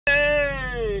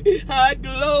I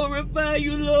glorify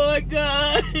you, Lord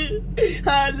God.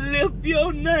 I lift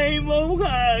your name on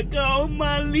high. Come,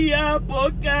 Malia,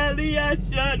 Pokalia,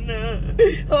 Shana.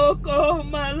 Oh,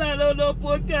 come, Malalo,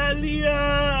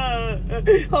 Pokalia.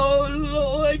 Oh,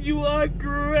 Lord, you are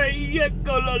great.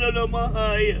 Yakololo,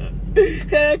 Mahaya.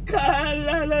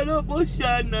 Hekalalo,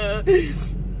 Boshana.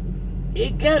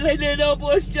 Ikalalo,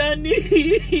 Boshani.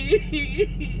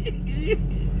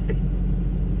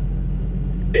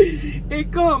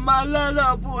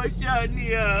 Ikomalala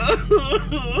Boshania.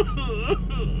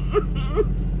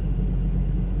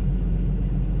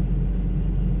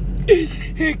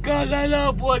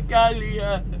 Ikalala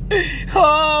Bokalia.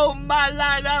 Oh,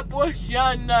 Malala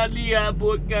Boshana Lia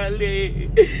Bokale.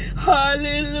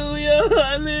 Hallelujah,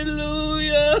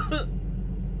 hallelujah.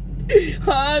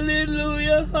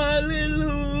 Hallelujah,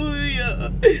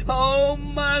 hallelujah. Oh,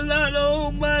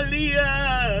 Malala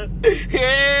Malia.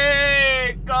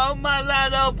 Hey, come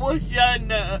Malala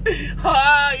Boshana.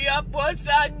 Haya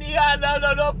Boshania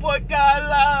Lalo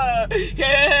Pokala.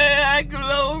 Hey, I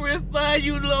glorify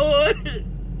you, Lord.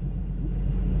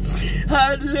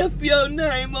 I lift your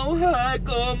name on high,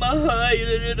 come high,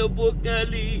 little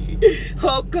Bokali.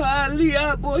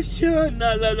 Hokalia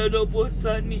Boshana, little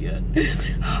Bosania.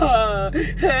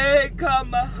 Hey,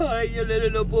 come high,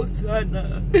 little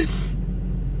Bosana.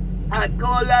 I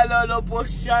call a little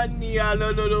Boshania,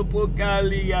 little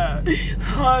Bokalia.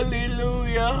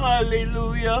 Hallelujah,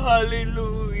 hallelujah,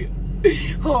 hallelujah.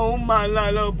 Oh, my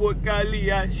little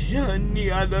Bokalia,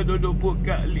 Shania, little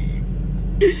Bokali.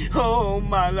 Oh,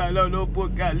 malalo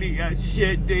pokalia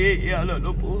shete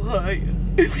alalo pohaya.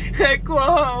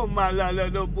 Eko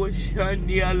malalo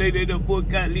poshania lede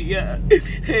pokalia.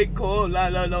 Eko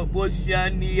lalalo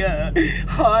poshania.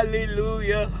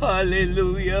 Hallelujah,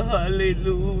 hallelujah,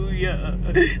 hallelujah.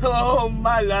 Oh,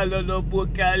 malalo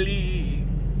pokali.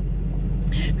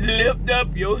 Lift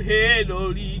up your head, O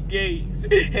ye gates,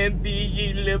 and be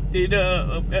ye lifted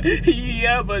up, ye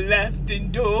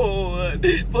everlasting doors,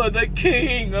 for the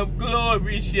King of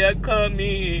glory shall come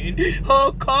in.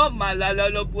 Oh, come,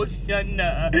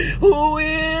 Malalaposhana, who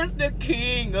is the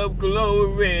King of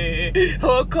glory?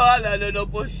 Oh,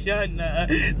 Kalalaposhana,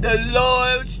 the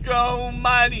Lord strong,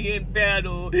 mighty in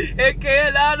battle.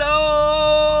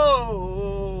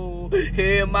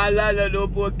 Hey,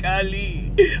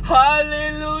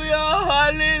 hallelujah,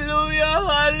 hallelujah,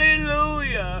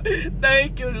 hallelujah.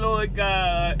 Thank you, Lord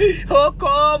God.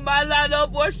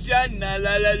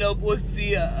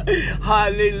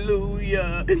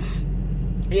 Hallelujah.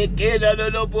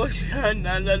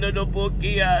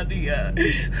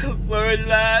 For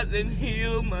lies and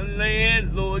heal my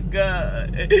land, Lord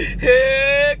God.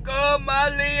 Hey, come,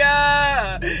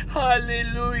 Malia.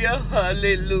 Hallelujah,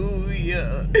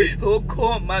 hallelujah. Oh,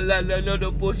 come, Malia.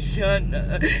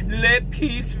 Let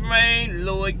peace reign,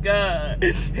 Lord God.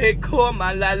 Hey, come,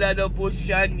 Malia.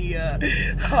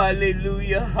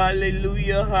 Hallelujah,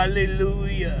 hallelujah,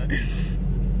 hallelujah.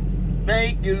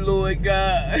 Thank you, Lord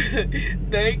God.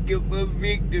 Thank you for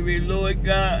victory, Lord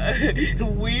God.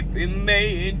 Weeping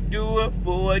may endure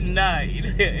for a night,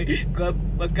 but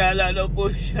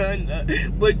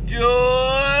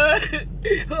joy,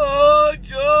 oh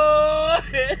joy,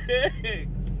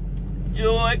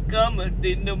 joy cometh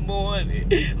in the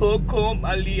morning. Oh, come,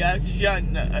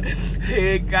 Aliyashana.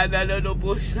 Hey,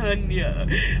 Kalaloboshania.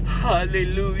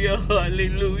 Hallelujah,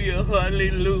 hallelujah,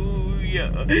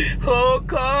 hallelujah. Oh,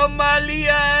 come,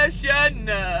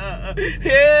 Aliyashana.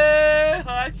 Hey,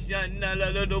 Hashana,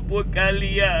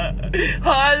 Lalobokalia.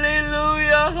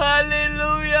 Hallelujah,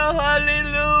 hallelujah,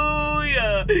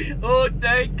 hallelujah. Oh,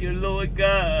 thank you, Lord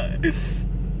God.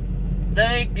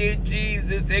 Thank you,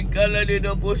 Jesus.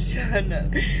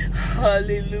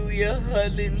 Hallelujah,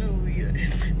 hallelujah.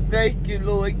 Thank you,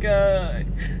 Lord God.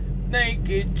 Thank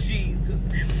you, Jesus.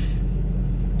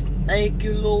 Thank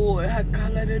you, Lord.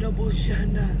 Hallelujah,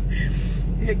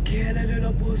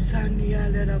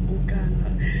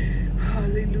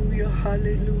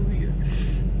 hallelujah.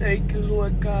 Thank you,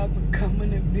 Lord God, for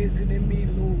coming and visiting me,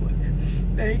 Lord.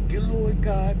 Thank you, Lord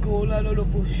God.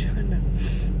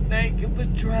 Thank you for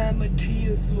drying my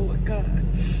tears, Lord God.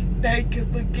 Thank you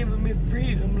for giving me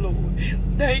freedom, Lord.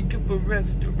 Thank you for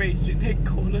restoration. Thank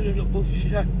you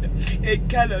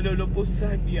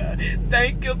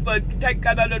for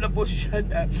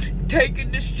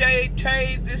taking the shade,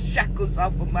 chains, and shackles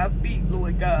off of my feet,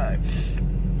 Lord God.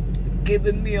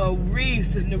 Giving me a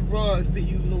reason to run for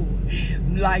you, Lord,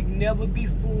 like never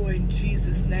before. In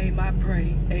Jesus' name I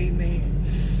pray. Amen.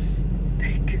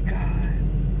 Thank you, God.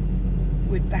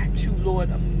 Without you, Lord,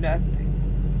 I'm nothing.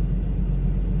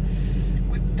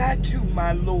 Without you,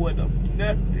 my Lord, I'm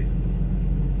nothing.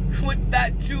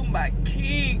 Without you, my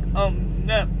King, I'm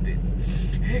nothing.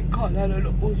 Thank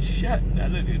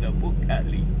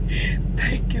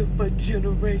you for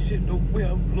generational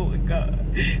wealth, Lord God.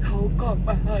 Oh God,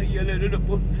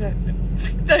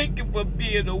 thank you for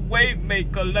being a way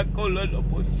maker.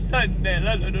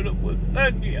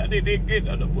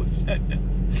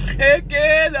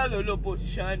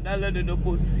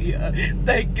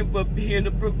 Thank you for being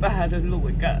a provider,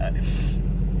 Lord God.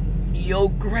 Your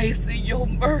grace and your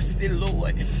mercy,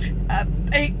 Lord. I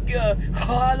thank you.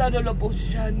 Hallelujah,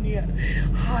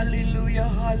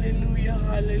 hallelujah,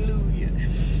 hallelujah.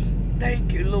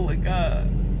 Thank you, Lord God.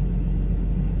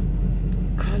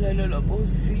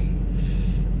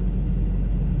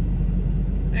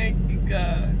 Thank you,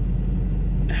 God.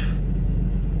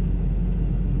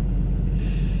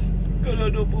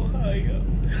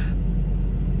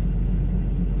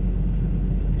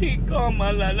 He called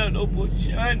my lala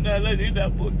boshana la da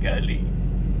bokali.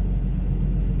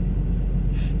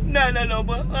 Nana no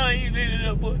bahai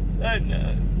la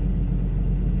bosana.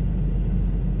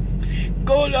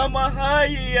 Kola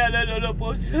mahai ala la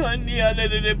bosani ala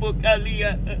la bokali.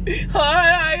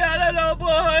 Hai ala la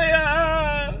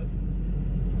boya.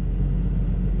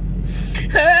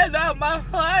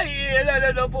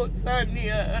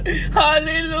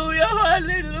 Hallelujah,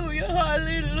 hallelujah,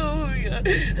 hallelujah.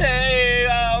 Hey,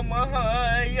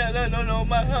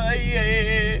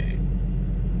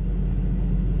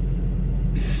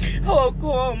 oh,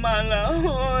 come on,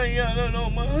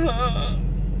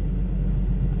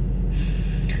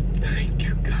 thank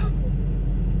you, God.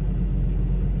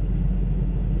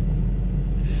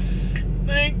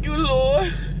 Thank you,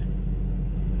 Lord.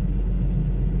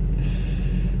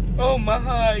 Oh,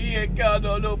 Mahaya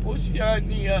Kadolo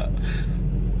Pushania.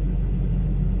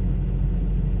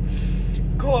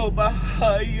 Ko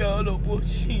Bahaya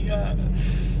Lopushia.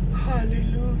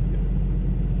 Hallelujah.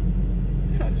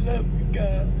 I love you,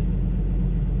 God.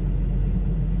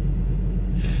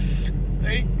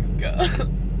 Thank you, God.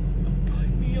 Put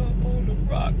me up on the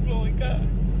rock, Lord God.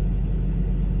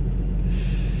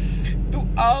 Through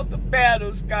all the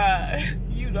battles, God,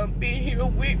 you done been here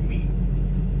with me.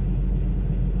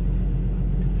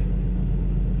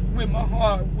 When my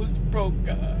heart was broke,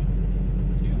 God,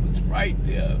 you was right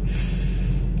there.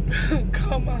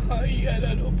 Come on, hallelujah,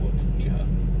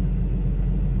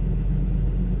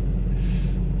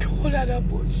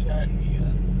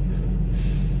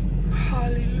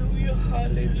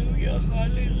 hallelujah,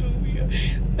 hallelujah.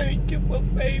 Thank you for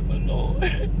favor, Lord.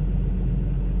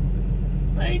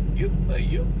 Thank you for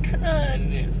your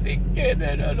kindness.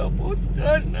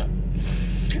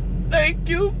 Thank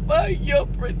you for your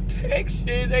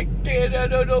protection. Thank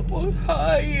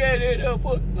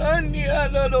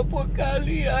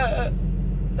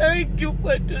you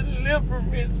for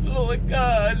deliverance, Lord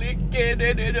God.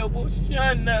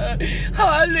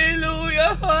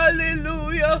 Hallelujah,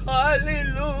 hallelujah,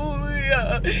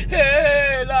 hallelujah.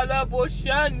 Hey, la la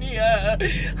boshania.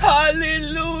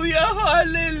 Hallelujah,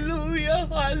 hallelujah,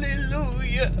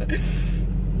 hallelujah.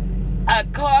 I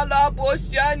call up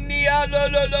Oshania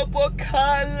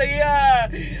Lolopokalia.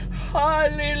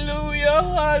 Hallelujah,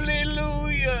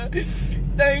 hallelujah.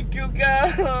 Thank you,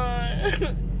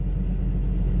 God.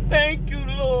 Thank you,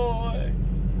 Lord.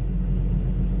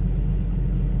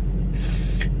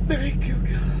 Thank you,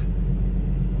 God.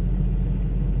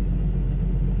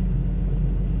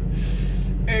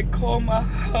 Ekoma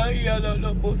haya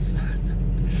lolobosana.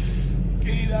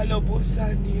 Ila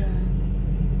lobosania.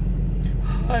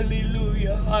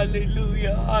 Hallelujah,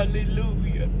 hallelujah,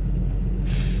 hallelujah.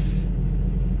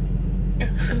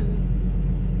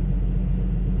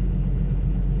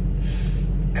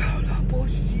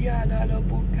 Kalaboshiana la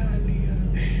bocalia.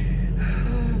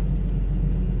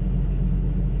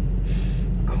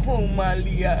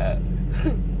 Comalia.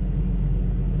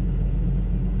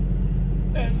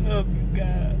 I love you,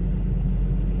 God.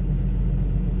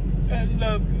 I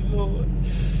love you, Lord.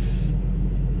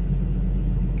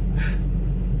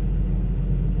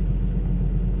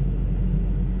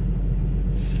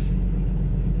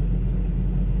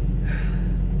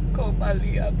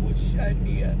 Comalia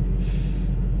Bushania.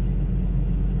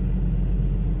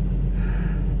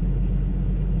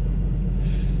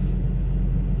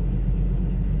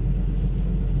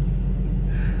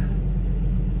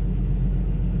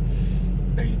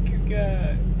 Thank you,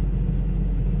 God.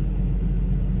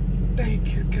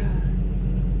 Thank you, God.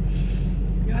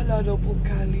 Yalado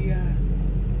Bukalia.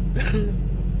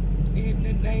 In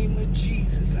the name of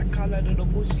Jesus, I call out the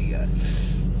Bushia.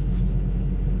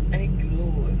 Thank you,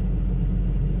 Lord.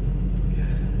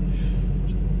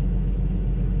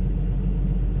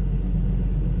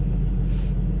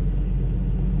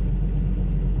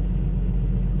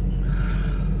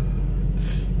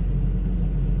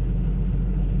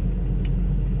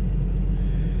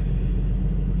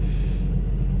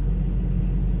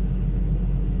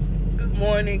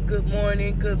 morning, good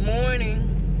morning, good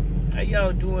morning. How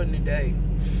y'all doing today?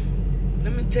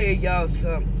 Let me tell y'all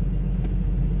something.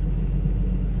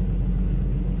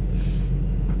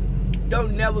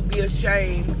 Don't never be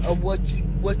ashamed of what you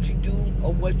do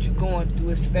or what you're going through,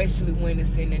 especially when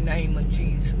it's in the name of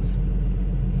Jesus.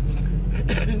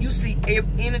 You see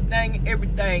anything and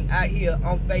everything out here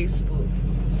on Facebook.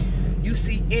 You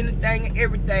see anything and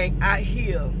everything out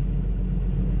here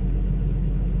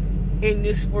in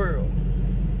this world.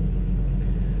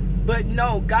 But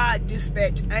no, God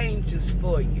dispatched angels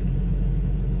for you.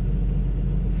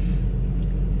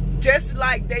 Just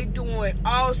like they doing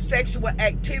all sexual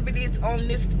activities on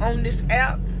this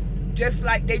app, just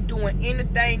like they doing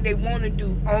anything they want to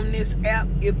do on this app,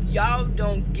 if y'all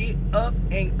don't get up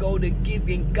and go to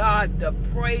giving God the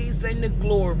praise and the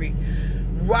glory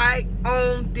right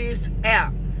on this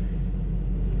app.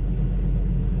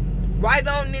 Right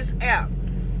on this app.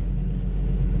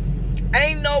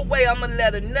 Ain't no way I'm going to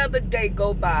let another day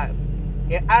go by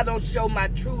and I don't show my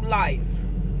true life.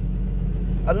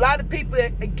 A lot of people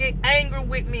get angry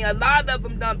with me. A lot of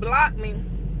them done block me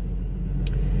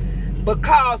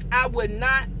because I would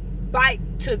not bite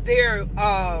to their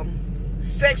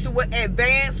sexual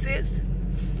advances.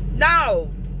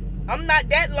 No, I'm not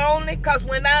that lonely, because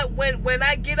when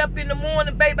I get up in the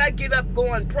morning, baby, I get up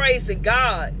going praising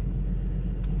God.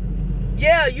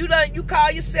 Yeah, you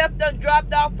call yourself done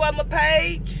dropped off from a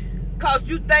page because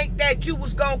you think that you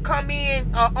was going to come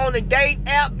in on a dating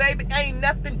app, baby. Ain't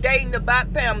nothing dating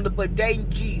about Pamela but dating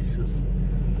Jesus.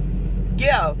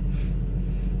 Yeah,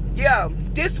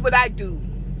 this is what I do.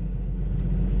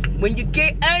 When you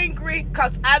get angry,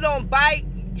 because I don't bite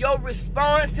your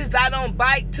responses, I don't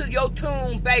bite to your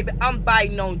tune, baby, I'm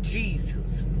biting on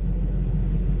Jesus.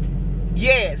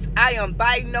 Yes, I am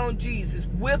biting on Jesus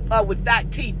with or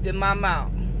without teeth in my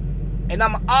mouth. And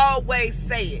I'm always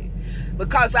say it,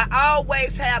 because I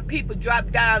always have people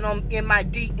drop down in my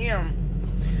DM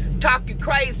talking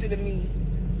crazy to me,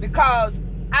 because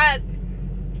I'm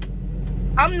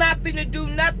not finna do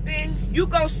nothing. You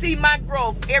gonna see my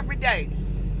growth every day.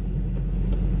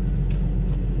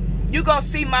 You gonna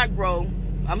see my growth.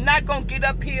 I'm not gonna get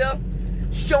up here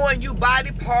showing you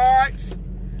body parts.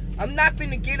 I'm not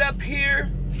finna get up here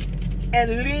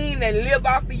and lean and live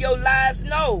off of your lies.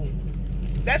 No,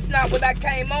 that's not what I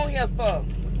came on here for.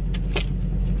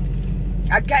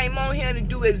 I came on here to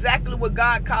do exactly what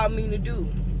God called me to do,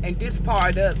 and this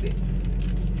part of it.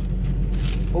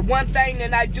 But one thing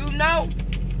that I do know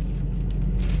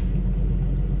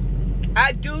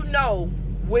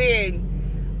when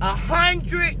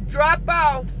 100 drop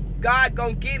off, God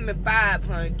gonna give me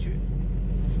 500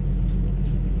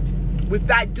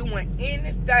 without doing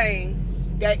anything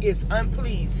that is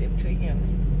unpleasing to Him.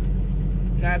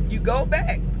 Now, if you go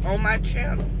back on my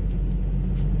channel,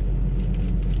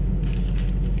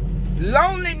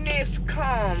 loneliness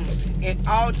comes in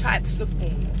all types of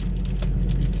forms.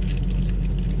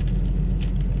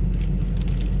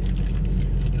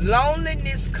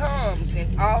 Loneliness comes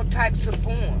in all types of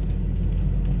forms.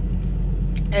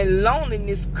 And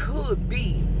loneliness could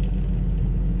be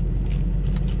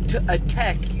to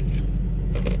attack you.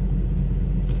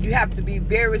 You have to be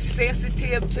very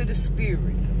sensitive to the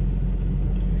spirit.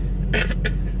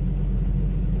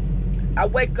 I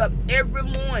wake up every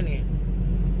morning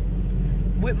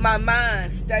with my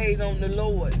mind stayed on the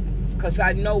Lord, because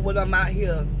I know what I'm out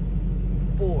here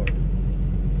for.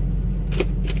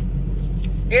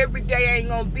 Every day ain't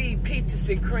gonna be peaches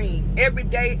and cream. Every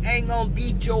day ain't gonna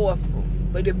be joyful.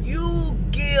 But if you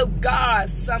give God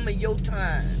some of your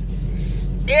time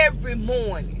every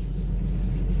morning,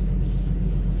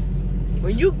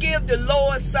 when you give the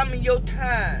Lord some of your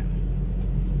time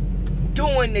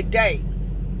during the day,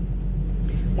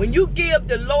 when you give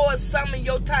the Lord some of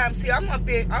your time, see, I'm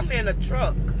in a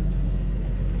truck.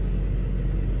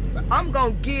 I'm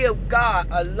going to give God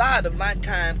a lot of my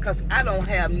time, because I don't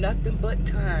have nothing but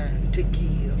time to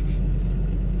give.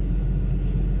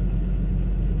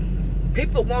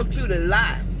 People want you to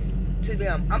lie to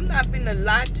them. I'm not finna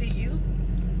lie to you.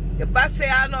 If I say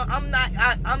I'm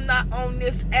not on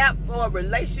this app for a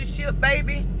relationship,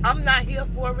 baby, I'm not here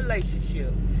for a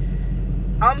relationship.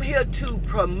 I'm here to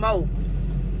promote,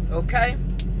 okay?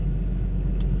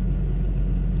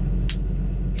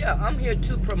 Yeah, I'm here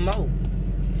to promote.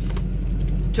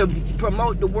 To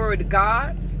promote the word of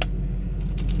God.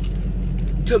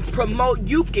 To promote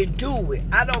you can do it.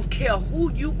 I don't care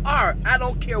who you are. I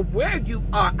don't care where you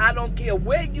are. I don't care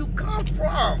where you come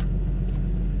from.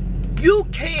 You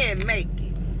can make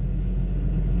it.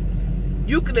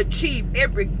 You can achieve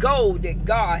every goal that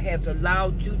God has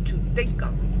allowed you to think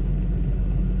of.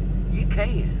 You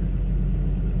can.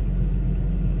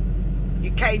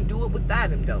 You can't do it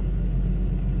without him, though.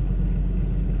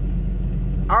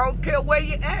 I don't care where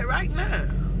you're at right now.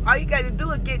 All you got to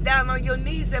do is get down on your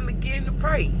knees and begin to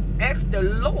pray. Ask the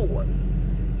Lord.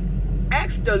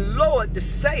 Ask the Lord to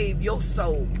save your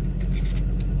soul.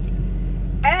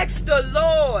 Ask the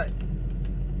Lord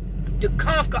to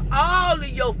conquer all of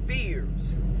your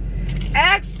fears.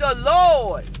 Ask the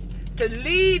Lord to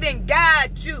lead and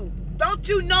guide you. Don't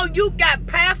you know you got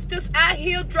pastors out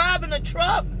here driving a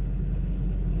truck?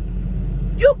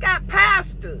 You got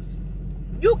pastors.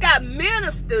 You got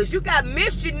ministers. You got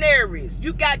missionaries.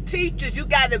 You got teachers. You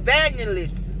got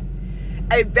evangelists.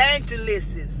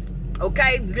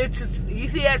 Okay? You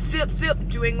hear that sip,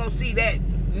 but you ain't going to see that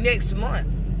next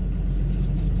month.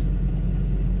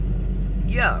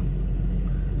 Yeah.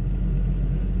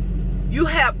 You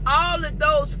have all of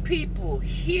those people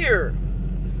here.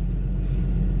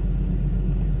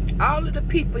 All of the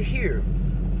people here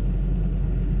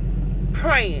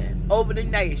praying over the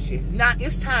nation. Now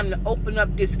it's time to open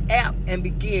up this app and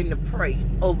begin to pray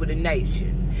over the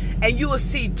nation. And you will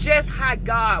see just how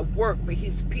God worked for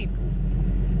his people.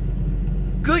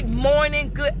 Good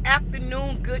morning, good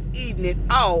afternoon, good evening,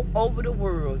 all over the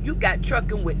world. You got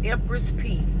Trucking with Empress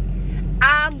P.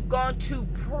 I'm going to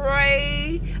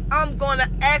pray. I'm going to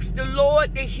ask the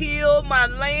Lord to heal my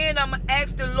land. I'm going to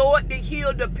ask the Lord to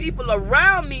heal the people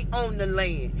around me on the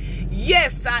land.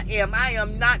 Yes, I am. I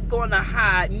am not going to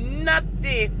hide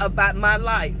nothing about my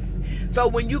life. So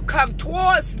when you come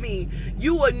towards me,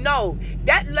 you will know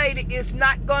that lady is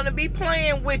not going to be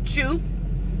playing with you.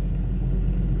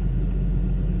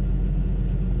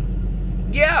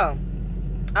 Yeah,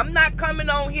 I'm not coming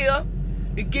on here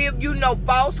to give you no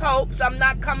false hopes. I'm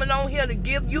not coming on here to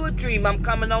give you a dream. I'm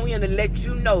coming on here to let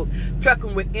you know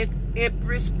Trucking with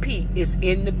Empress P is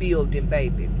in the building,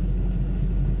 baby.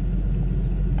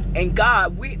 And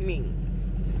God with me.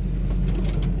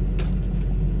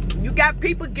 You got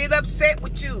people get upset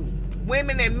with you.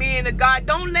 Women and men of God.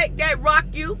 Don't let that rock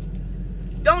you.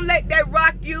 Don't let that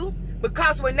rock you.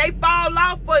 Because when they fall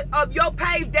off of your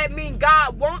page, that means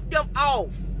God wants them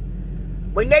off.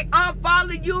 When they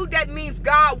unfollow you, that means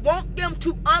God wants them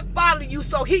to unfollow you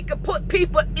so he can put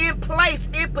people in place,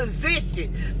 in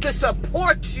position to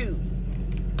support you.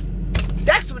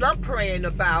 That's what I'm praying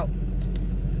about.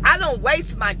 I don't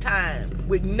waste my time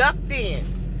with nothing.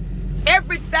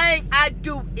 Everything I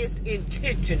do is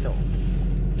intentional.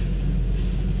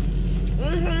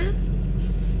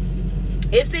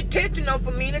 It's intentional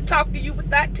for me to talk to you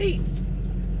without teeth.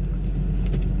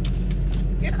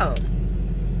 Yeah.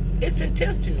 It's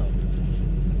intentional.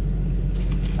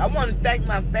 I want to thank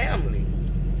my family.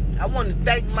 I want to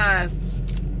thank my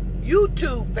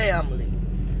YouTube family.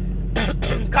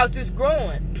 Because it's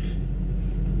growing.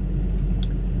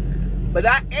 But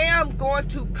I am going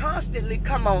to constantly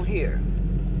come on here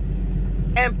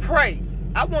and pray.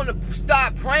 I want to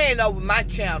start praying over my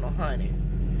channel, honey.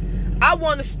 I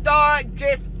want to start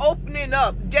just opening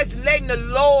up, just letting the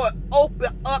Lord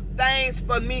open up things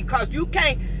for me, because you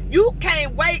can't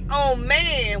wait on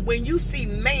man when you see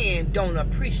man don't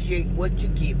appreciate what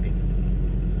you're giving.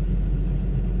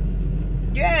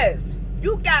 Yes,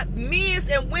 you got men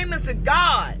and women of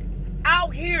God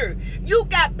out here. You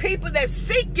got people that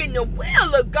seeking the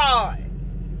will of God.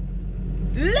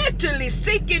 Literally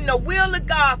seeking the will of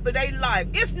God for their life.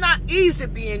 It's not easy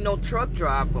being no truck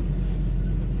driver.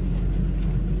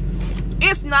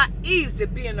 It's not easy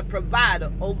being a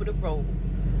provider over the road.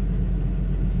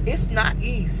 It's not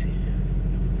easy.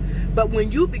 But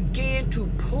when you begin to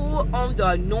pull on the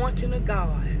anointing of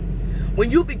God,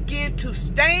 when you begin to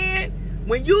stand,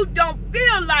 when you don't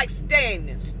feel like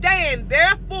standing, stand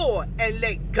therefore and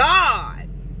let God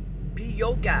be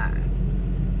your guide.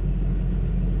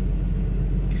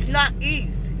 It's not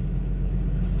easy.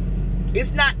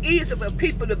 It's not easy for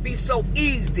people to be so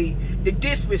easy to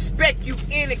disrespect you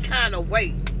any kind of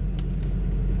way.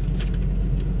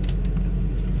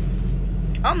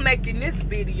 I'm making this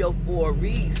video for a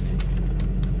reason.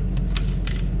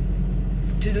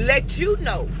 To let you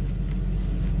know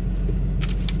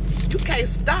you can't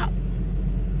stop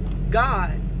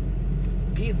God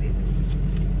giving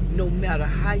no matter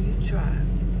how you try.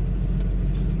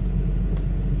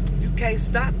 You can't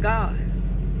stop God.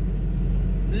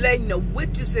 Letting the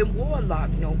witches and warlock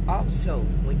know also,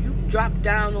 when you drop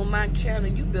down on my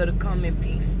channel, you better come in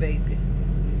peace, baby.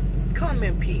 Come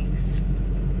in peace.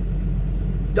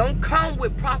 Don't come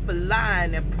with prophet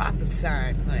lying and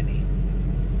prophesying, honey.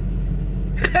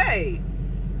 Hey,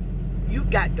 you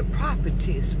got the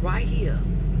prophetess right here.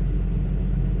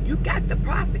 You got the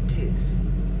prophetess.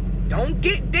 Don't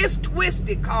get this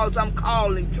twisted, cause I'm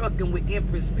calling Trucking with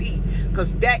Empress P,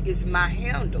 cause that is my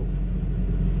handle.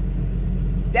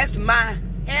 That's my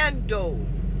handle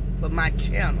for my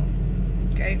channel.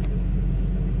 Okay?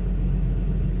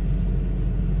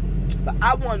 But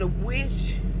I want to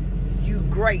wish you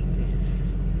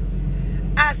greatness.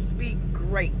 I speak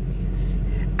greatness.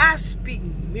 I speak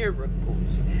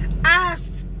miracles. I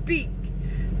speak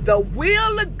the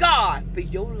will of God for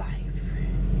your life.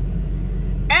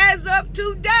 As of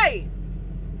today,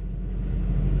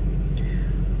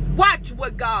 watch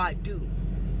what God do.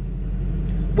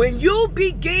 When you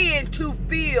begin to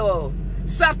feel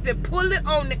something pulling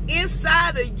on the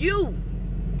inside of you,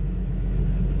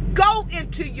 go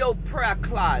into your prayer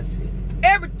closet.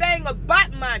 Everything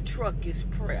about my truck is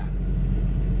prayer.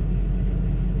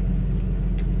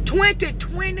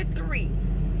 2023,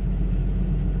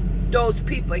 those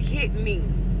people hit me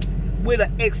with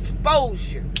an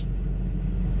exposure.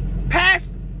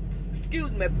 Passive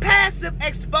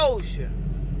exposure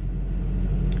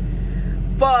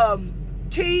from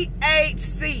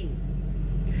THC.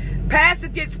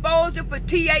 Passive exposure for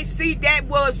THC, that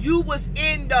was you was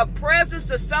in the presence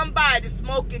of somebody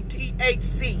smoking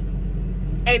THC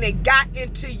and it got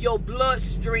into your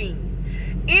bloodstream.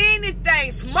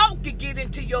 Anything smoke could get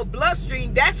into your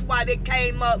bloodstream. That's why they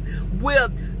came up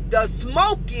with the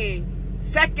smoking,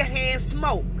 secondhand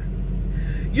smoke.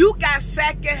 You got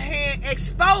secondhand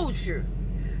exposure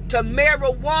to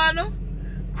marijuana,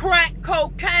 crack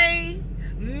cocaine,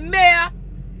 meth,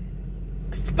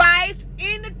 spice,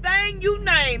 anything you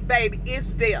name, baby,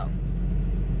 it's there.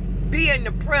 Be in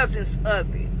the presence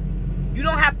of it. You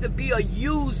don't have to be a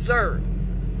user.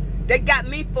 They got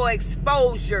me for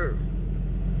exposure.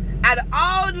 Out of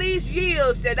all these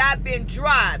years that I've been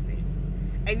driving,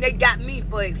 and they got me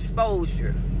for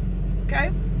exposure.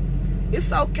 Okay?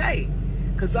 It's okay,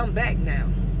 because I'm back now.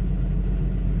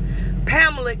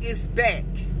 Pamela is back.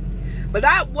 But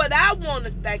I want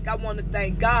to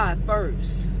thank God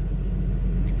first.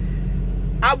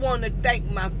 I want to thank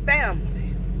my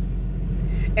family.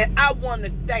 And I want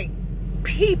to thank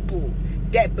people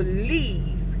that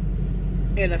believe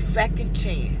in a second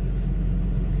chance.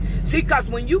 See, because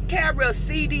when you carry a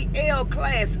CDL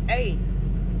Class A,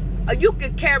 or you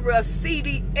can carry a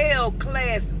CDL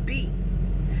Class B,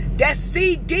 that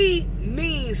CD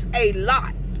means a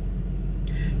lot.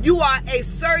 You are a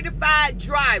certified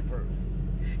driver.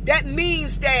 That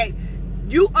means that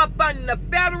you up under the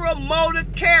Federal Motor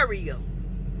Carrier.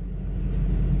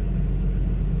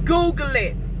 Google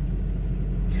it.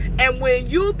 And when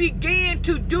you begin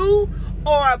to do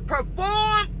or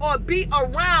perform or be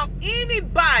around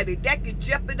anybody that could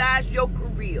jeopardize your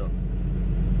career,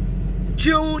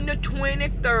 June the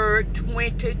 23rd,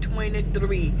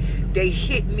 2023, they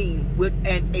hit me with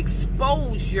an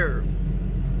exposure.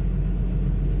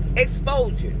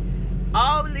 Exposure.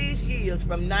 All these years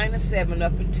from 97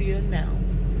 up until now.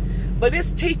 But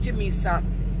it's teaching me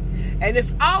something. And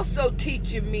it's also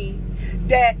teaching me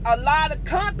that a lot of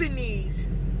companies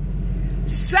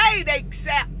say they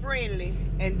SAP friendly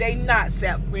and they not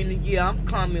SAP friendly. Yeah, I'm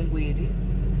coming with it.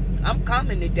 I'm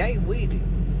coming today with it.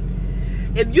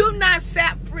 If you're not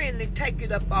SAP friendly, take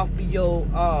it up off of your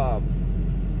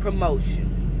promotion.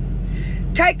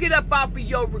 Take it up off of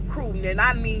your recruiting. And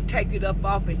I mean take it up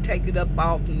off and take it up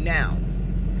off now.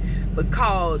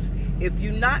 Because if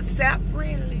you're not SAP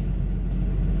friendly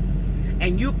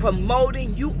and you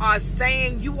promoting, you are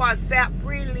saying you are SAP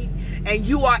friendly and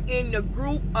you are in the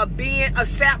group of being a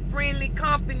SAP friendly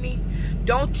company,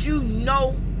 don't you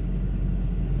know,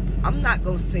 I'm not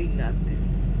going to say nothing.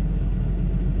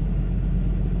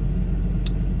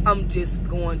 I'm just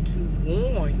going to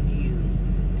warn you.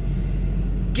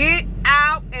 Get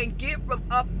out and get from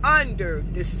up under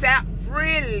the SAP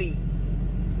friendly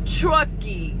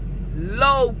trucky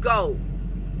logo.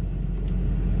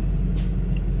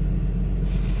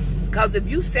 Because if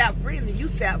you SAP friendly, you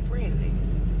SAP friendly.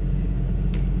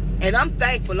 And I'm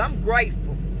thankful. I'm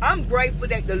grateful. I'm grateful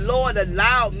that the Lord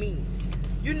allowed me.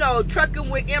 You know, Trucking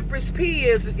with Empress P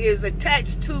is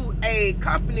attached to a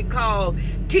company called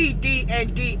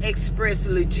TD&D Express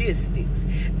Logistics.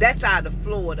 That's out of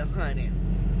Florida, honey.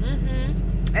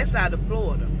 That's out of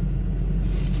Florida.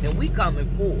 And we coming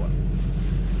for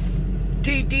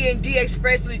TD&D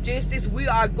Express Logistics. We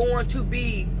are going to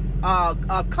be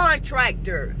a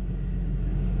contractor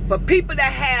for people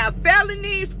that have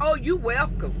felonies. Oh, you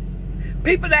welcome.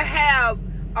 People that have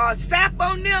SAP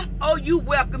on them, oh, you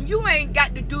welcome. You ain't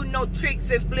got to do no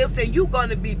tricks and flips, and you're going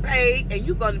to be paid, and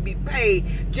you're going to be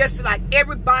paid just like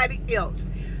everybody else.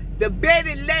 The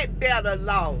Betty Ledbetter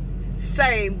law.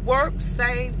 Same work,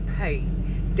 same pay.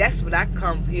 That's what I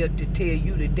come here to tell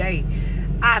you today.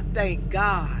 I thank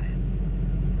God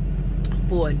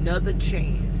for another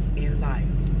chance in life.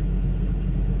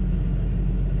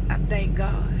 thank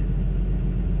God.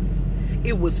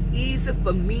 It was easy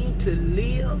for me to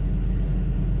live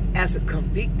as a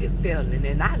convicted felon,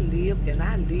 and I lived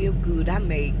good. I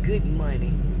made good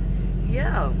money.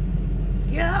 Yeah.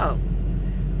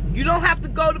 You don't have to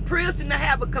go to prison to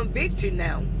have a conviction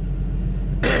now.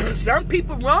 Some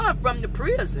people run from the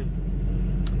prison.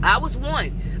 I was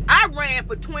one. I ran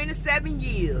for 27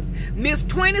 years. Missed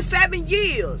 27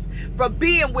 years from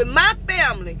being with my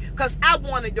family because I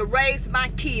wanted to raise my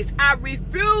kids. I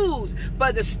refused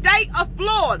for the state of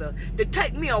Florida to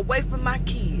take me away from my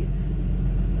kids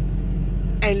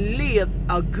and live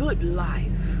a good life.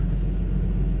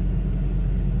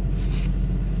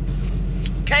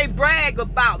 Can't brag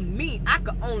about me. I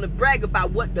can only brag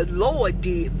about what the Lord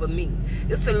did for me.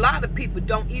 It's a lot of people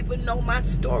don't even know my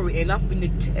story, and I'm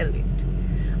going to tell it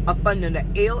up under the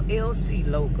LLC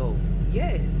logo.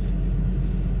 Yes.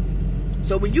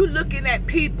 So when you looking at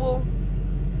people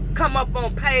come up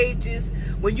on pages,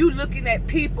 when you looking at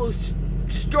people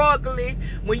struggling,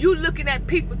 when you looking at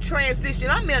people transition,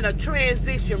 I'm in a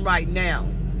transition right now.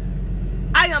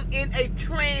 I am in a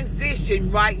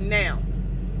transition right now.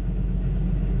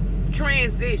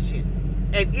 Transition,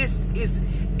 and it's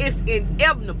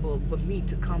inevitable for me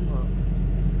to come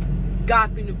up.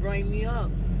 God finna bring me up,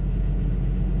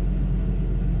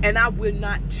 and I will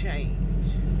not change.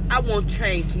 I won't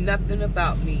change nothing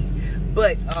about me,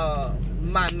 but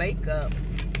my makeup.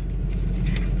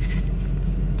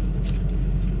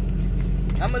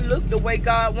 I'ma look the way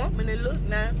God wants me to look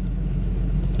now.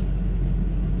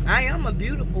 I am a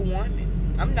beautiful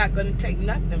woman. I'm not gonna take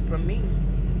nothing from me.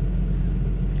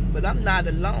 But I'm not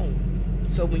alone.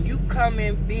 So when you come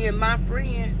in being my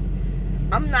friend,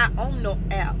 I'm not on no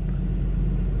app.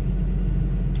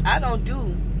 I don't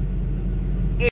do